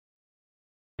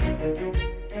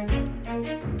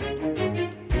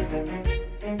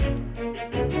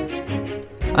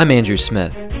I'm Andrew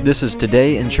Smith. This is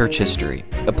Today in Church History,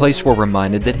 a place where we're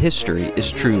reminded that history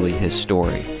is truly His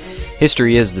story.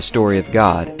 History is the story of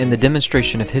God and the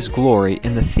demonstration of His glory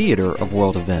in the theater of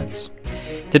world events.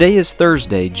 Today is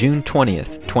Thursday, June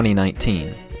 20th,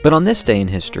 2019. But on this day in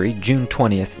history, June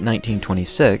 20th,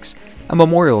 1926, a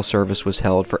memorial service was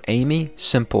held for Aimee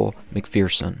Semple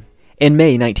McPherson. In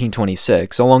May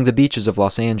 1926, along the beaches of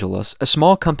Los Angeles, a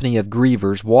small company of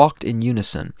grievers walked in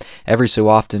unison, every so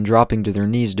often dropping to their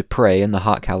knees to pray in the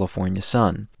hot California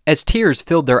sun. As tears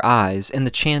filled their eyes and the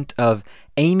chant of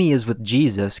 "Aimee is with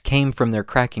Jesus" came from their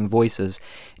cracking voices,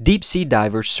 deep-sea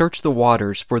divers searched the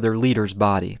waters for their leader's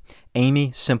body,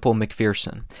 Aimee Semple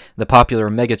McPherson, the popular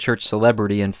megachurch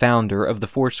celebrity and founder of the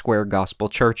Foursquare Gospel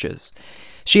Churches.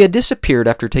 She had disappeared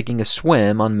after taking a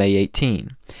swim on May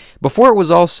 18. Before it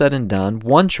was all said and done,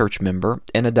 one church member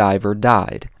and a diver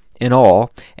died. In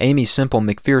all, Aimee Semple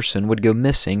McPherson would go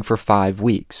missing for 5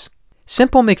 weeks.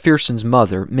 Semple McPherson's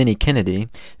mother, Minnie Kennedy,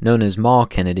 known as Ma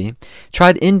Kennedy,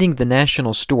 tried ending the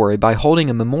national story by holding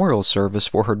a memorial service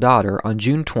for her daughter on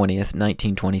June 20th,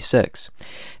 1926.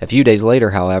 A few days later,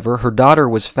 however, her daughter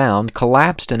was found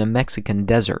collapsed in a Mexican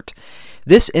desert.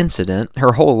 This incident,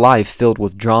 her whole life filled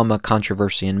with drama,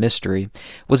 controversy, and mystery,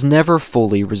 was never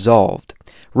fully resolved.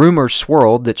 Rumors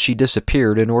swirled that she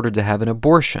disappeared in order to have an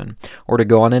abortion or to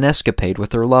go on an escapade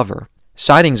with her lover.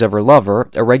 Sightings of her lover,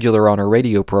 a regular on her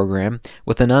radio program,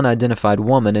 with an unidentified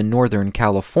woman in Northern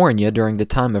California during the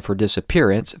time of her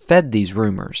disappearance, fed these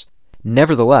rumors.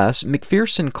 Nevertheless,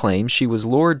 McPherson claimed she was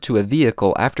lured to a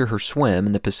vehicle after her swim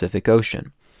in the Pacific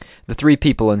Ocean. The 3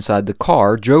 people inside the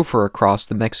car drove her across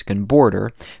the Mexican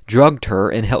border, drugged her,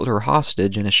 and held her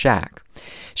hostage in a shack.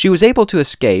 She was able to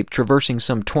escape, traversing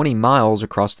some 20 miles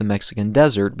across the Mexican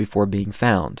desert before being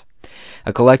found.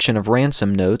 A collection of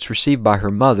ransom notes received by her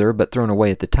mother, but thrown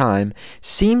away at the time,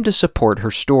 seemed to support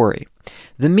her story.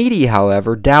 The media,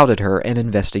 however, doubted her and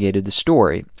investigated the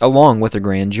story, along with a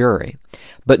grand jury.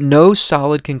 But no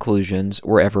solid conclusions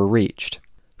were ever reached.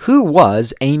 Who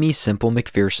was Aimee Semple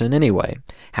McPherson anyway?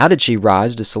 How did she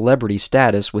rise to celebrity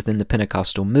status within the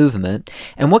Pentecostal movement?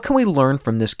 And what can we learn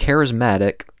from this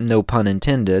charismatic, no pun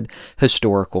intended,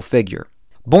 historical figure?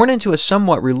 Born into a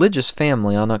somewhat religious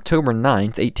family on October 9,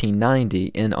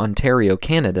 1890, in Ontario,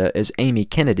 Canada, as Aimee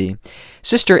Kennedy,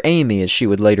 Sister Aimee, as she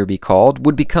would later be called,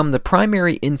 would become the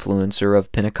primary influencer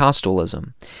of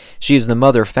Pentecostalism. She is the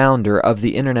mother-founder of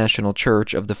the International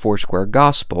Church of the Foursquare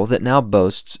Gospel that now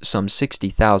boasts some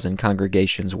 60,000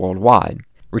 congregations worldwide.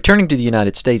 Returning to the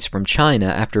United States from China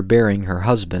after burying her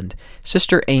husband,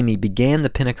 Sister Aimee began the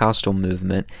Pentecostal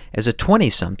movement as a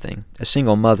 20-something, a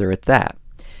single mother at that.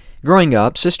 Growing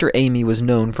up, Sister Aimee was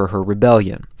known for her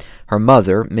rebellion. Her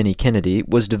mother, Minnie Kennedy,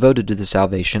 was devoted to the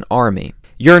Salvation Army.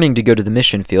 Yearning to go to the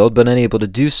mission field but unable to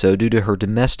do so due to her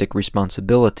domestic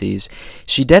responsibilities,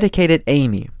 she dedicated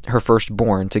Aimee, her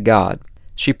firstborn, to God.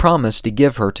 She promised to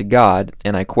give her to God,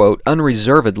 and I quote,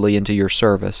 "unreservedly into your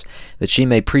service, that she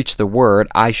may preach the word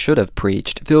I should have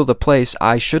preached, fill the place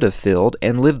I should have filled,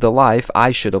 and live the life I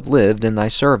should have lived in thy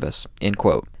service," end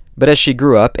quote. But as she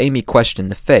grew up, Aimee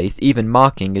questioned the faith, even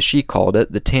mocking, as she called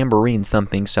it, the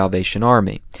tambourine-thumping Salvation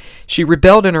Army. She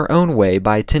rebelled in her own way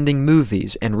by attending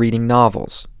movies and reading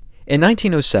novels. In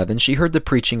 1907, she heard the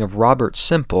preaching of Robert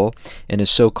Semple in his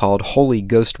so-called Holy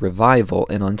Ghost Revival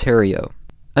in Ontario.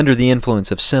 Under the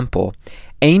influence of Semple,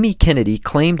 Aimee Kennedy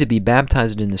claimed to be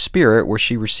baptized in the Spirit, where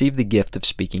she received the gift of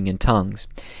speaking in tongues.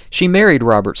 She married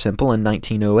Robert Semple in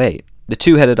 1908. The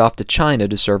two headed off to China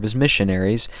to serve as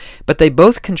missionaries, but they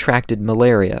both contracted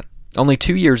malaria. Only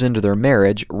 2 years into their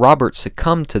marriage, Robert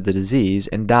succumbed to the disease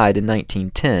and died in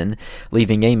 1910,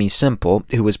 leaving Aimee Semple,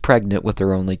 who was pregnant with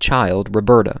their only child,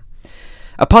 Roberta.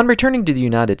 Upon returning to the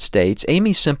United States,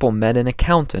 Aimee Semple met an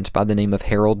accountant by the name of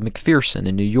Harold McPherson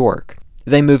in New York.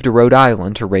 They moved to Rhode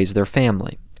Island to raise their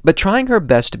family. But trying her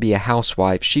best to be a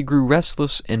housewife, she grew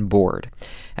restless and bored.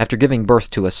 After giving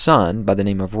birth to a son by the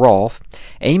name of Rolfe,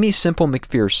 Aimee Semple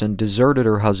McPherson deserted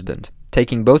her husband,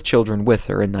 taking both children with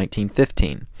her in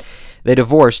 1915. They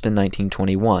divorced in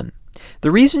 1921.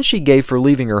 The reason she gave for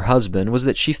leaving her husband was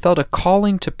that she felt a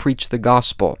calling to preach the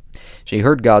gospel. She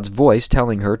heard God's voice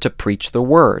telling her to preach the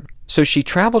word. So she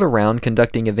traveled around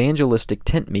conducting evangelistic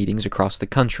tent meetings across the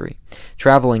country,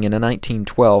 traveling in a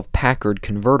 1912 Packard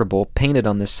convertible painted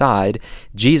on the side,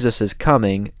 "Jesus is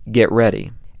coming, get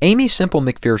ready." Aimee Semple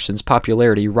McPherson's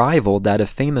popularity rivaled that of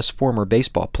famous former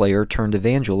baseball player turned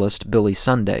evangelist Billy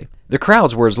Sunday. The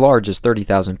crowds were as large as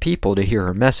 30,000 people to hear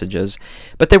her messages,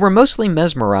 but they were mostly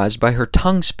mesmerized by her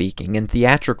tongue-speaking and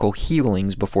theatrical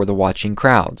healings before the watching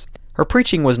crowds. Her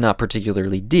preaching was not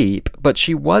particularly deep, but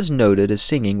she was noted as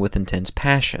singing with intense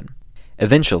passion.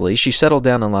 Eventually, she settled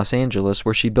down in Los Angeles,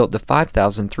 where she built the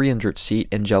 5,300-seat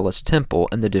Angelus Temple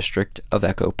in the district of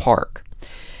Echo Park.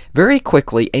 Very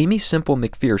quickly, Aimee Semple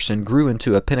McPherson grew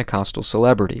into a Pentecostal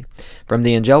celebrity. From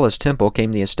the Angelus Temple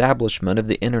came the establishment of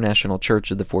the International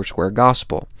Church of the Foursquare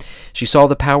Gospel. She saw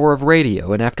the power of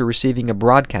radio, and after receiving a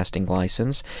broadcasting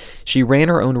license, she ran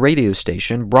her own radio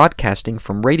station, broadcasting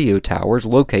from radio towers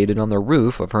located on the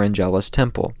roof of her Angelus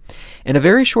Temple. In a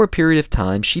very short period of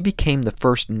time, she became the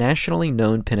first nationally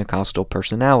known Pentecostal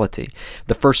personality,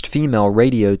 the first female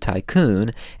radio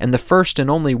tycoon, and the first and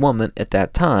only woman at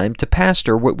that time to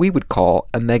pastor what we would call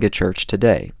a megachurch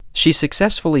today. She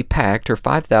successfully packed her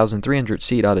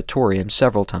 5,300-seat auditorium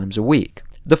several times a week.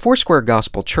 The Foursquare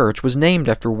Gospel Church was named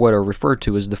after what are referred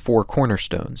to as the four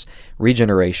cornerstones: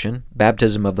 regeneration,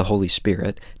 baptism of the Holy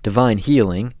Spirit, divine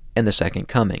healing, and the second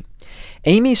coming.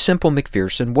 Aimee Semple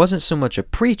McPherson wasn't so much a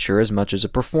preacher as much as a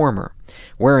performer.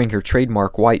 Wearing her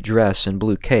trademark white dress and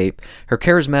blue cape, her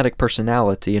charismatic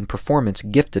personality and performance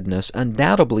giftedness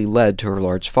undoubtedly led to her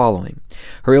large following.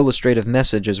 Her illustrative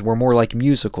messages were more like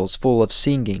musicals full of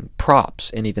singing, props,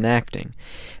 and even acting.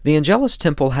 The Angelus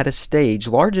Temple had a stage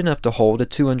large enough to hold a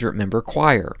 200-member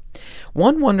choir.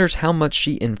 One wonders how much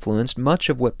she influenced much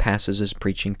of what passes as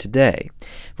preaching today.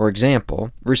 For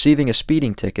example, receiving a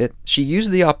speeding ticket, she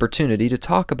used the opportunity to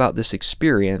talk about this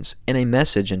experience in a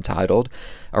message entitled,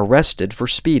 "Arrested for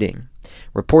Speeding."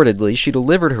 Reportedly, she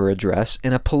delivered her address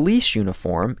in a police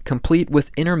uniform, complete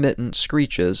with intermittent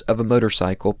screeches of a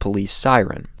motorcycle police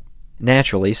siren.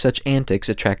 Naturally, such antics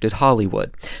attracted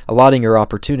Hollywood, allotting her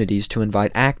opportunities to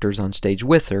invite actors on stage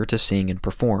with her to sing and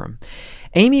perform.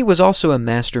 Aimee was also a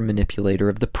master manipulator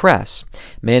of the press,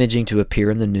 managing to appear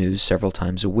in the news several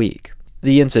times a week.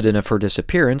 The incident of her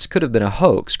disappearance could have been a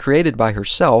hoax created by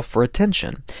herself for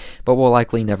attention, but we'll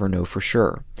likely never know for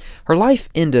sure. Her life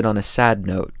ended on a sad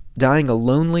note, dying a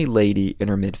lonely lady in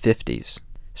her mid-50s.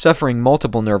 Suffering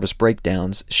multiple nervous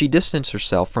breakdowns, she distanced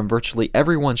herself from virtually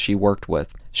everyone she worked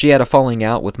with. She had a falling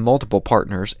out with multiple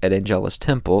partners at Angelus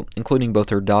Temple, including both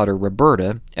her daughter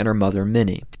Roberta and her mother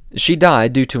Minnie. She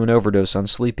died due to an overdose on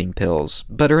sleeping pills,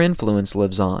 but her influence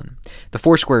lives on. The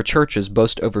Foursquare churches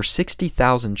boast over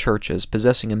 60,000 churches,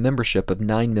 possessing a membership of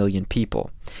 9 million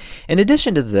people. In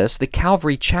addition to this, the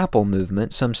Calvary Chapel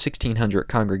movement, some 1,600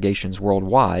 congregations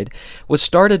worldwide, was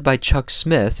started by Chuck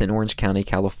Smith in Orange County,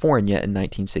 California in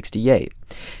 1968.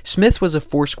 Smith was a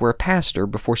Foursquare pastor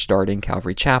before starting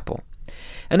Calvary Chapel.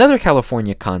 Another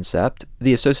California concept,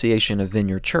 the Association of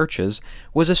Vineyard Churches,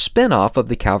 was a spin-off of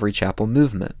the Calvary Chapel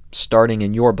movement, starting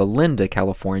in Yorba Linda,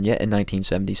 California in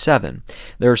 1977.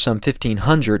 There are some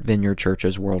 1,500 vineyard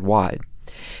churches worldwide.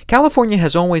 California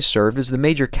has always served as the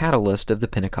major catalyst of the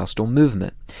Pentecostal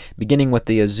movement. Beginning with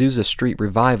the Azusa Street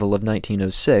Revival of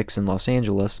 1906 in Los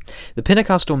Angeles, the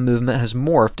Pentecostal movement has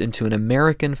morphed into an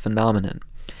American phenomenon.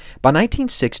 By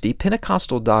 1960,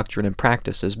 Pentecostal doctrine and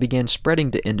practices began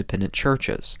spreading to independent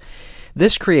churches.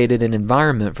 This created an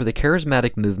environment for the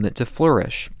charismatic movement to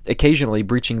flourish, occasionally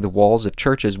breaching the walls of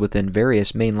churches within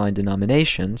various mainline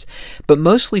denominations, but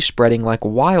mostly spreading like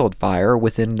wildfire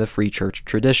within the free church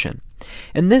tradition.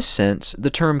 In this sense, the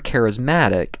term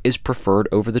charismatic is preferred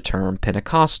over the term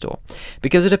Pentecostal,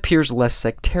 because it appears less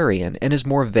sectarian and is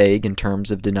more vague in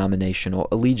terms of denominational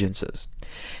allegiances.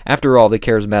 After all, the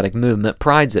charismatic movement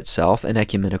prides itself in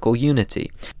ecumenical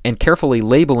unity, and carefully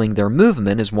labeling their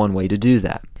movement is one way to do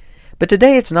that. But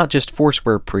today it's not just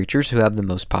Foursquare preachers who have the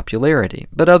most popularity,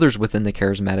 but others within the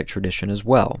charismatic tradition as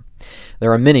well.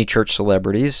 There are many church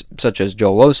celebrities, such as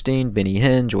Joel Osteen, Benny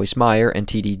Hinn, Joyce Meyer, and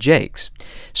T.D. Jakes.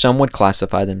 Some would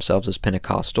classify themselves as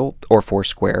Pentecostal or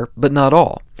Foursquare, but not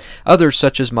all. Others,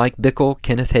 such as Mike Bickle,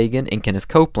 Kenneth Hagin, and Kenneth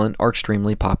Copeland, are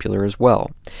extremely popular as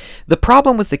well. The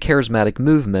problem with the charismatic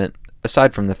movement,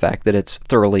 aside from the fact that it's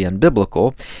thoroughly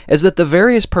unbiblical, is that the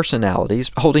various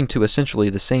personalities, holding to essentially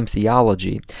the same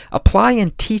theology, apply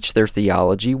and teach their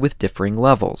theology with differing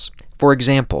levels. For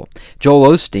example, Joel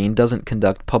Osteen doesn't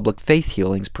conduct public faith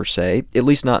healings per se, at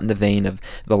least not in the vein of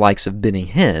the likes of Benny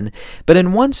Hinn, but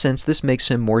in one sense this makes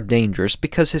him more dangerous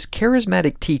because his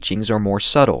charismatic teachings are more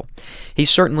subtle. He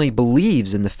certainly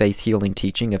believes in the faith healing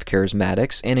teaching of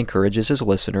charismatics and encourages his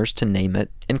listeners to name it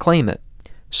and claim it.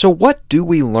 So what do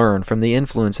we learn from the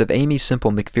influence of Aimee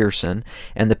Semple McPherson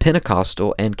and the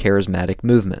Pentecostal and charismatic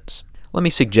movements? Let me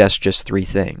suggest just 3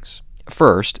 things.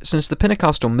 First, since the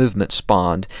Pentecostal movement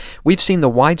spawned, we've seen the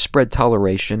widespread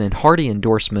toleration and hearty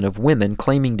endorsement of women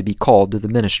claiming to be called to the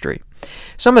ministry.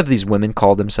 Some of these women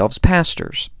call themselves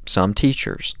pastors, some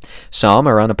teachers. Some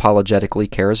are unapologetically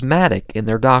charismatic in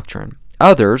their doctrine.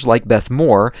 Others, like Beth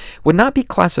Moore, would not be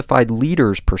classified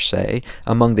leaders per se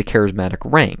among the charismatic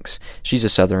ranks. She's a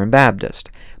Southern Baptist.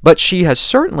 But she has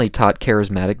certainly taught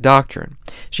charismatic doctrine.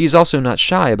 She is also not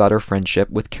shy about her friendship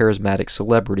with charismatic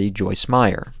celebrity Joyce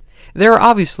Meyer. There are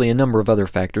obviously a number of other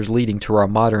factors leading to our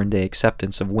modern-day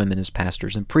acceptance of women as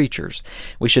pastors and preachers.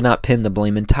 We should not pin the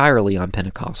blame entirely on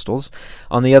Pentecostals.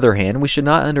 On the other hand, we should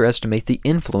not underestimate the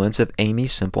influence of Aimee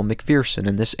Semple McPherson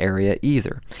in this area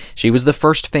either. She was the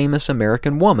first famous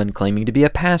American woman claiming to be a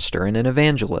pastor and an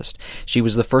evangelist. She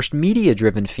was the first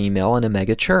media-driven female in a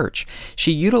mega church.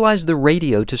 She utilized the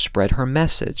radio to spread her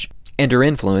message, and her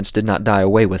influence did not die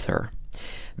away with her.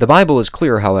 The Bible is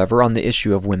clear, however, on the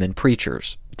issue of women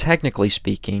preachers. Technically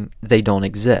speaking, they don't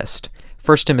exist.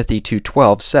 1 Timothy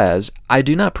 2:12 says, "I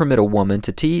do not permit a woman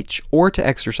to teach or to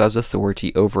exercise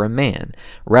authority over a man.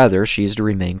 Rather, she is to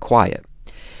remain quiet."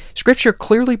 Scripture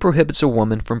clearly prohibits a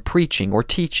woman from preaching or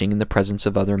teaching in the presence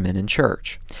of other men in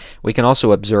church. We can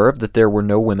also observe that there were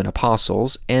no women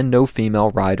apostles and no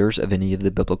female writers of any of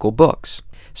the biblical books.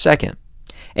 Second,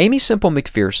 Aimee Semple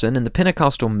McPherson and the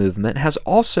Pentecostal movement has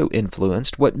also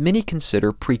influenced what many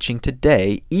consider preaching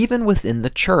today, even within the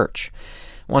church.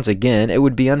 Once again, it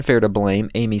would be unfair to blame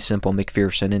Aimee Semple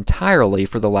McPherson entirely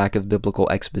for the lack of biblical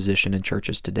exposition in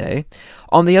churches today.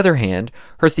 On the other hand,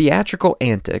 her theatrical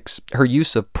antics, her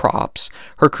use of props,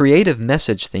 her creative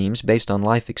message themes based on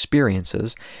life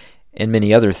experiences, and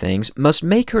many other things, must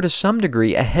make her to some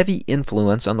degree a heavy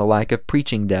influence on the lack of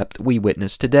preaching depth we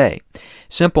witness today.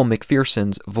 Semple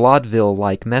McPherson's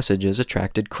vaudeville-like messages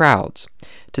attracted crowds.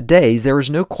 Today, there is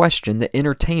no question that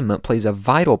entertainment plays a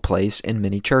vital place in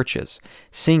many churches.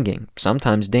 Singing,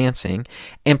 sometimes dancing,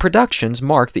 and productions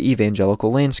mark the evangelical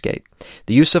landscape.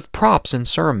 The use of props in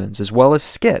sermons, as well as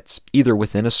skits, either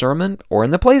within a sermon or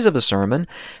in the plays of a sermon,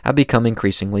 have become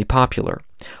increasingly popular.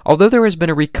 Although there has been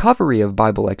a recovery of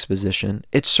Bible exposition,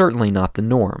 it's certainly not the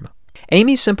norm.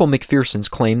 Aimee Semple McPherson's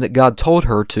claim that God told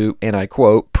her to, and I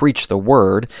quote, preach the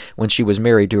word when she was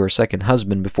married to her second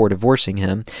husband before divorcing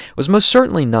him was most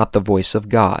certainly not the voice of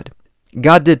God.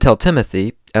 God did tell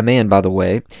Timothy, a man by the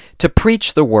way, to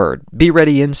preach the word, be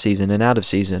ready in season and out of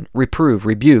season, reprove,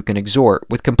 rebuke, and exhort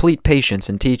with complete patience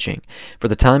and teaching. For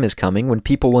the time is coming when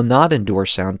people will not endure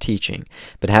sound teaching,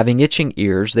 but having itching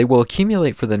ears, they will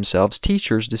accumulate for themselves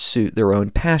teachers to suit their own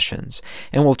passions,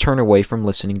 and will turn away from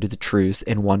listening to the truth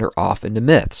and wander off into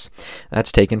myths.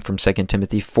 That's taken from 2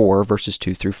 Timothy 4, verses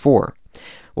 2 through 4.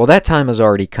 Well, that time has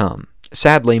already come.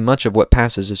 Sadly, much of what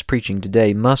passes as preaching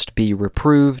today must be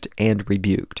reproved and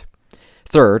rebuked.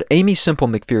 Third, Aimee Semple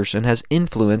McPherson has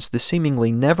influenced the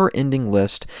seemingly never-ending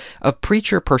list of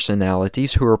preacher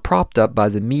personalities who are propped up by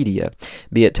the media,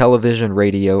 be it television,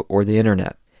 radio, or the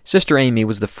internet. Sister Aimee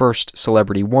was the first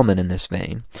celebrity woman in this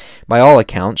vein. By all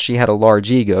accounts, she had a large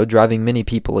ego, driving many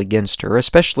people against her,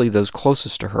 especially those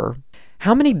closest to her.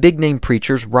 How many big-name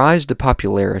preachers rise to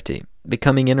popularity,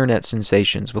 becoming internet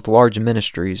sensations with large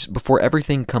ministries before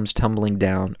everything comes tumbling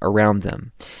down around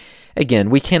them? Again,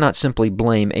 we cannot simply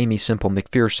blame Aimee Semple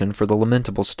McPherson for the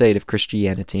lamentable state of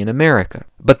Christianity in America,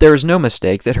 but there is no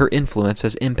mistake that her influence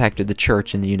has impacted the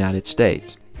church in the United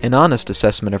States. An honest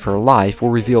assessment of her life will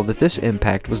reveal that this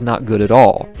impact was not good at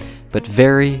all, but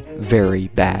very, very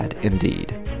bad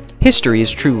indeed. History is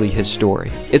truly His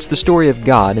story. It's the story of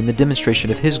God and the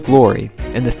demonstration of His glory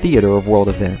in the theater of world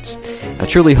events. I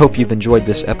truly hope you've enjoyed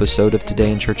this episode of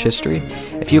Today in Church History.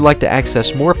 If you'd like to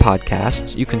access more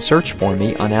podcasts, you can search for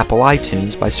me on Apple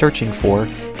iTunes by searching for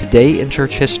Today in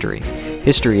Church History.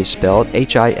 History is spelled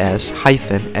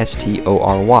HIS-STORY.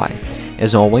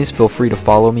 As always, feel free to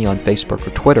follow me on Facebook or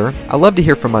Twitter. I love to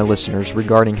hear from my listeners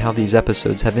regarding how these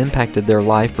episodes have impacted their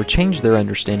life or changed their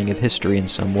understanding of history in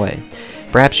some way.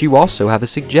 Perhaps you also have a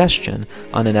suggestion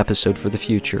on an episode for the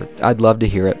future. I'd love to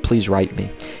hear it. Please write me.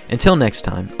 Until next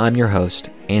time, I'm your host,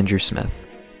 Andrew Smith.